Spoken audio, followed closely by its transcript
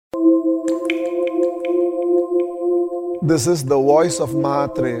This is the voice of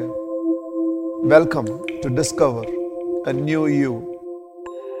Mahatreya. Welcome to discover a new you.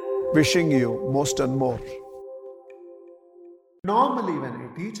 Wishing you most and more. Normally, when I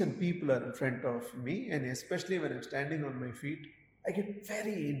teach and people are in front of me, and especially when I'm standing on my feet, I get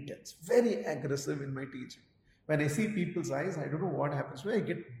very intense, very aggressive in my teaching. When I see people's eyes, I don't know what happens to me. I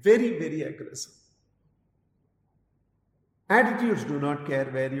get very, very aggressive. Attitudes do not care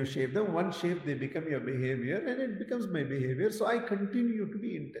where you shape them. One shape, they become your behavior, and it becomes my behavior. So I continue to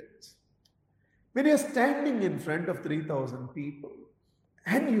be intense. When you're standing in front of 3,000 people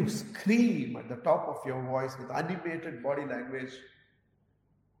and you scream at the top of your voice with animated body language,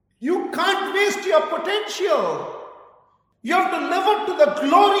 you can't waste your potential. You have to live up to the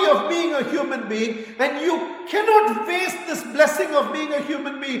glory of being a human being, and you cannot waste this blessing of being a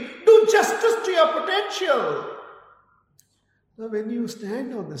human being. Do justice to your potential. Now, when you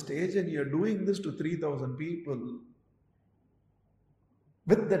stand on the stage and you're doing this to 3,000 people,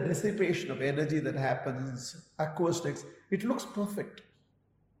 with the dissipation of energy that happens, acoustics, it looks perfect.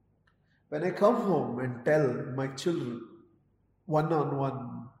 When I come home and tell my children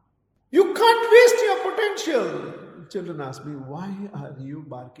one-on-one, you can't waste your potential. Children ask me, why are you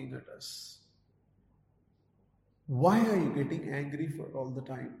barking at us? Why are you getting angry for all the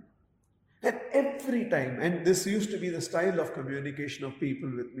time? And every time, and this used to be the style of communication of people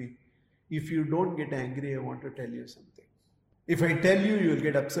with me, if you don't get angry, I want to tell you something. If I tell you, you will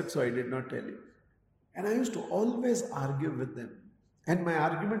get upset, so I did not tell you. And I used to always argue with them. And my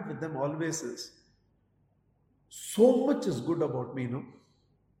argument with them always is, so much is good about me, no?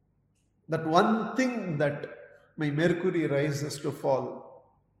 That one thing that my Mercury rises to fall,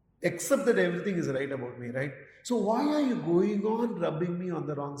 except that everything is right about me, right? So why are you going on rubbing me on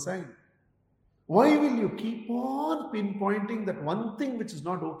the wrong side? Why will you keep on pinpointing that one thing which is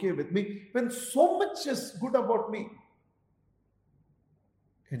not okay with me when so much is good about me?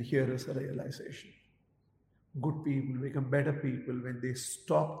 And here is a realization. Good people become better people when they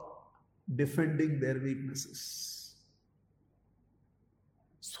stop defending their weaknesses.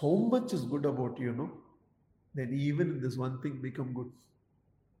 So much is good about you, no? Then even this one thing become good.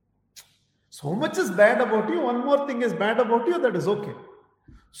 So much is bad about you, one more thing is bad about you, that is okay.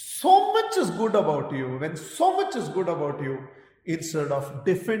 So much is good about you. When so much is good about you, instead of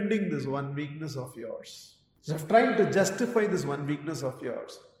defending this one weakness of yours, instead of trying to justify this one weakness of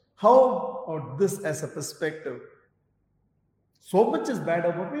yours, how about this as a perspective? So much is bad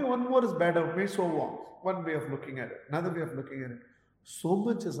about me, one more is bad about me, so what? One way of looking at it, another way of looking at it. So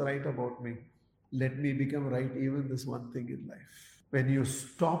much is right about me. Let me become right even this one thing in life. When you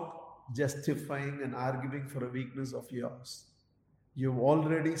stop justifying and arguing for a weakness of yours, you've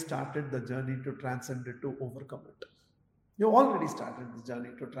already started the journey to transcend it, to overcome it. You've already started the journey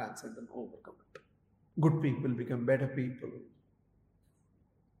to transcend and overcome it. Good people become better people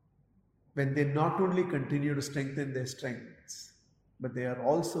when they not only continue to strengthen their strengths, but they are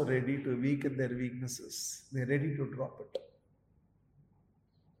also ready to weaken their weaknesses. They're ready to drop it.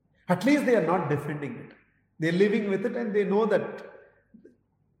 At least they are not defending it. They're living with it and they know that.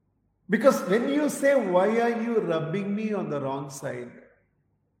 Because when you say, why are you rubbing me on the wrong side?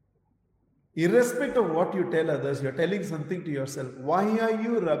 Irrespective of what you tell others, you're telling something to yourself. Why are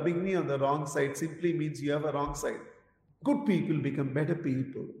you rubbing me on the wrong side? Simply means you have a wrong side. Good people become better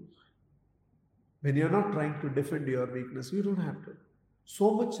people. When you're not trying to defend your weakness, you don't have to.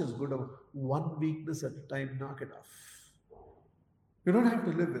 So much is good about one weakness at a time, knock it off. You don't have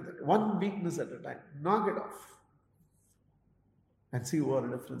to live with it. One weakness at a time, knock it off. And see what a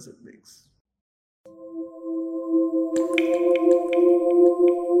difference it makes.